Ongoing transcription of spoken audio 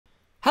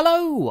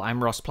Hello,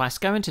 I'm Ross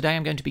Plasko, and today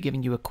I'm going to be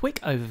giving you a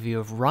quick overview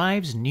of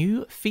Rive's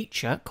new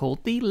feature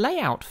called the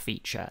Layout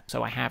feature.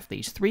 So I have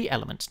these three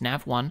elements,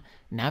 nav1,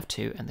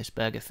 nav2, and this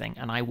burger thing,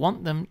 and I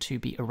want them to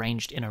be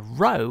arranged in a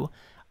row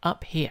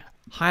up here.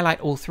 Highlight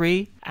all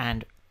three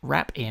and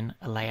wrap in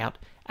a layout,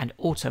 and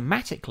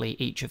automatically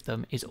each of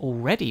them is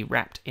already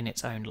wrapped in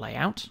its own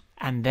layout,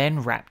 and then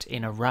wrapped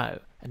in a row.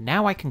 And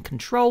now I can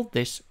control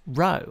this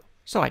row.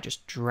 So I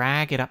just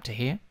drag it up to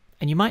here.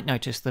 And you might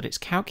notice that it's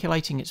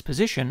calculating its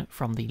position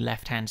from the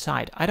left-hand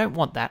side. I don't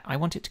want that. I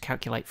want it to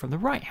calculate from the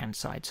right-hand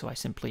side. So I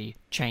simply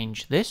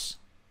change this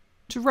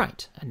to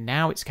right. And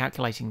now it's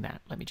calculating that.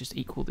 Let me just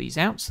equal these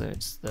out so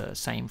it's the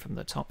same from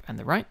the top and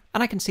the right.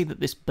 And I can see that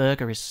this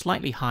burger is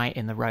slightly high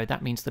in the row.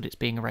 That means that it's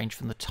being arranged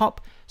from the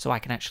top. So I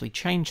can actually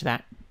change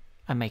that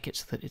and make it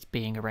so that it's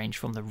being arranged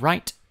from the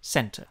right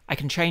center. I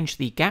can change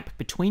the gap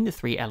between the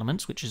three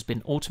elements, which has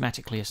been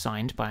automatically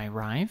assigned by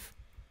Rive,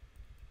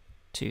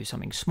 to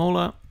something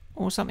smaller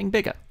or something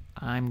bigger.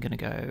 I'm going to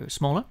go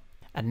smaller.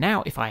 And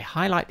now if I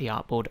highlight the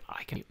artboard,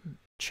 I can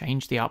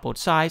change the artboard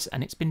size,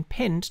 and it's been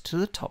pinned to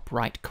the top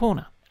right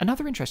corner.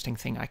 Another interesting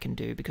thing I can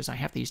do, because I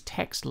have these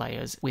text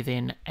layers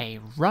within a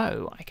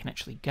row, I can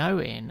actually go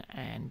in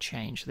and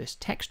change this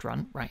text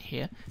run right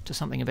here to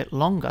something a bit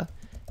longer,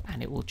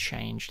 and it will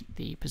change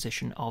the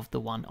position of the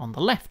one on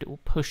the left. It will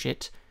push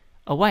it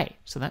away.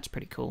 So that's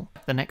pretty cool.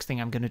 The next thing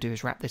I'm going to do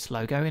is wrap this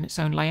logo in its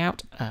own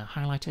layout,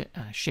 highlight it,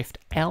 Shift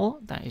L,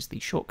 that is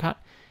the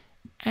shortcut.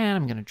 And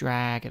I'm going to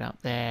drag it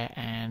up there,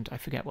 and I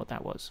forget what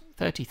that was.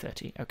 30,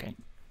 30. Okay.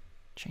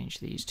 Change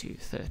these to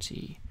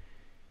 30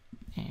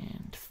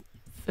 and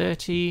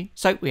 30.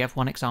 So we have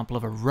one example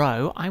of a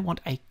row. I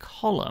want a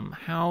column.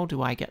 How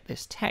do I get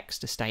this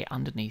text to stay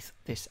underneath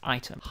this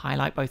item?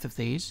 Highlight both of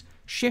these,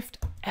 Shift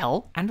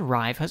L, and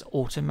Rive has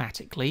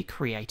automatically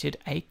created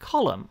a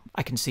column.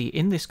 I can see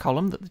in this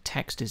column that the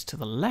text is to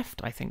the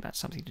left. I think that's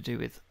something to do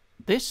with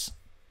this.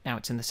 Now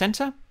it's in the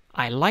center.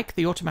 I like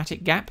the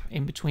automatic gap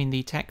in between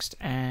the text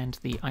and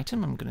the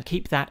item. I'm going to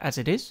keep that as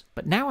it is.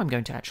 But now I'm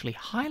going to actually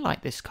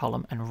highlight this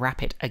column and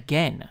wrap it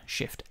again,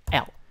 Shift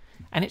L.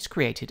 And it's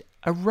created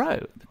a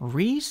row.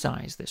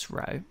 Resize this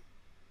row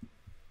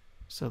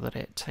so that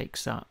it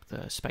takes up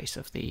the space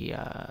of the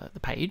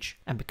page.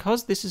 And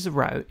because this is a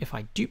row, if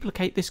I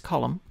duplicate this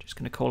column, just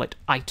going to call it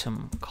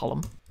item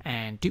column,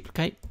 and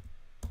duplicate,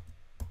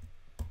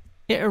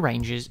 it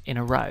arranges in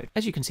a row.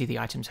 As you can see, the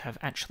items have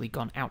actually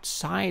gone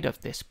outside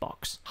of this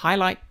box.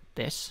 Highlight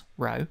this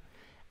row,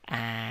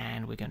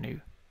 and we're going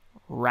to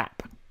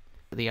wrap.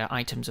 The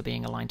items are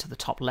being aligned to the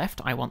top left.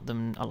 I want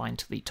them aligned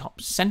to the top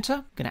center.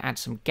 I'm going to add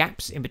some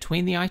gaps in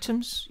between the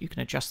items. You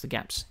can adjust the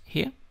gaps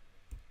here.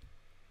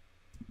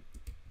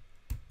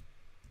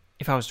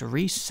 If I was to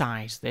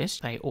resize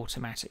this, they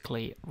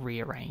automatically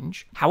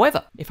rearrange.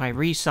 However, if I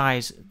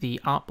resize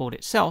the artboard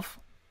itself,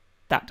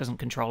 that doesn't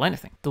control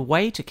anything. The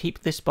way to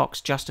keep this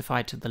box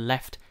justified to the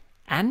left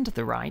and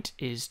the right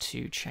is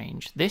to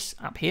change this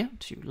up here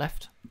to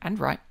left and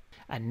right.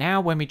 And now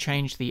when we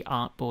change the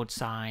artboard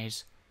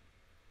size,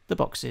 the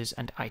boxes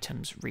and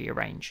items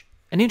rearrange.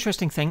 An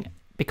interesting thing,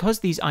 because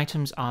these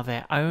items are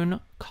their own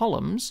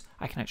columns,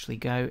 I can actually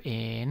go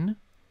in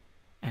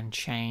and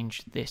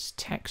change this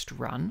text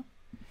run.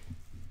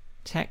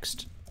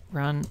 Text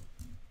run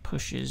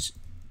pushes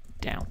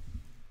down,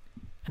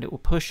 and it will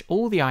push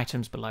all the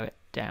items below it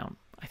down.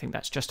 I think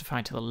that's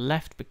justified to the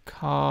left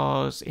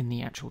because in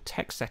the actual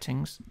text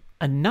settings.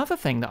 Another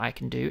thing that I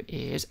can do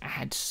is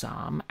add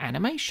some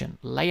animation.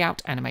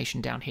 Layout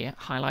animation down here,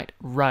 highlight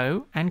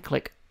row and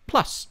click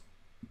plus.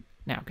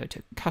 Now go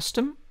to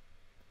custom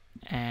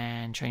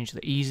and change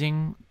the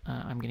easing.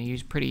 I'm going to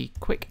use pretty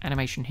quick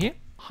animation here.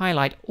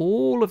 Highlight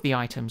all of the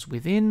items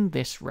within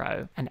this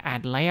row and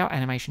add layout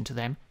animation to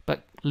them,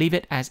 but leave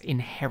it as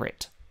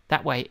inherit.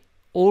 That way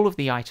all of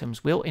the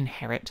items will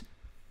inherit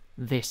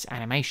this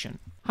animation.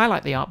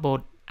 Highlight the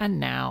artboard, and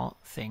now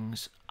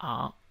things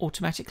are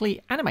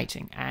automatically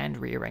animating and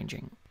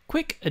rearranging.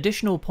 Quick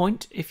additional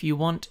point if you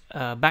want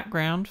a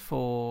background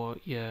for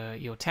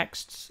your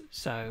texts.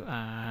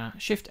 So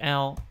Shift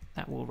L,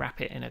 that will wrap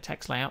it in a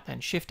text layout,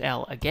 then Shift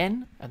L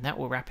again, and that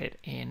will wrap it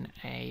in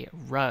a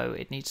row.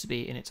 It needs to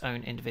be in its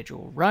own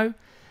individual row.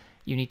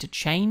 You need to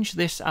change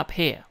this up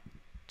here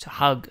to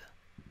hug,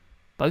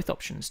 both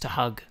options to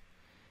hug,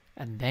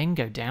 and then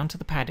go down to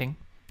the padding,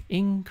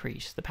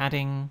 increase the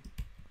padding.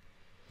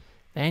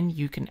 Then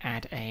you can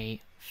add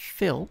a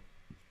fill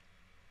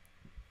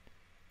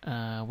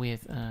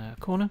with a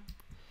corner.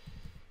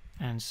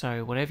 And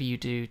so whatever you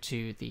do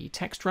to the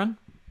text run,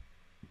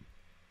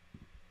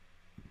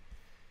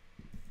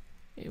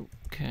 it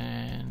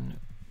can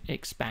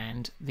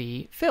expand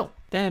the fill.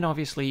 Then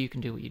obviously you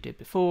can do what you did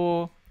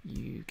before.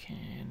 You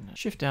can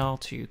Shift L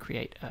to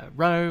create a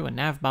row, a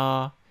nav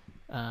bar,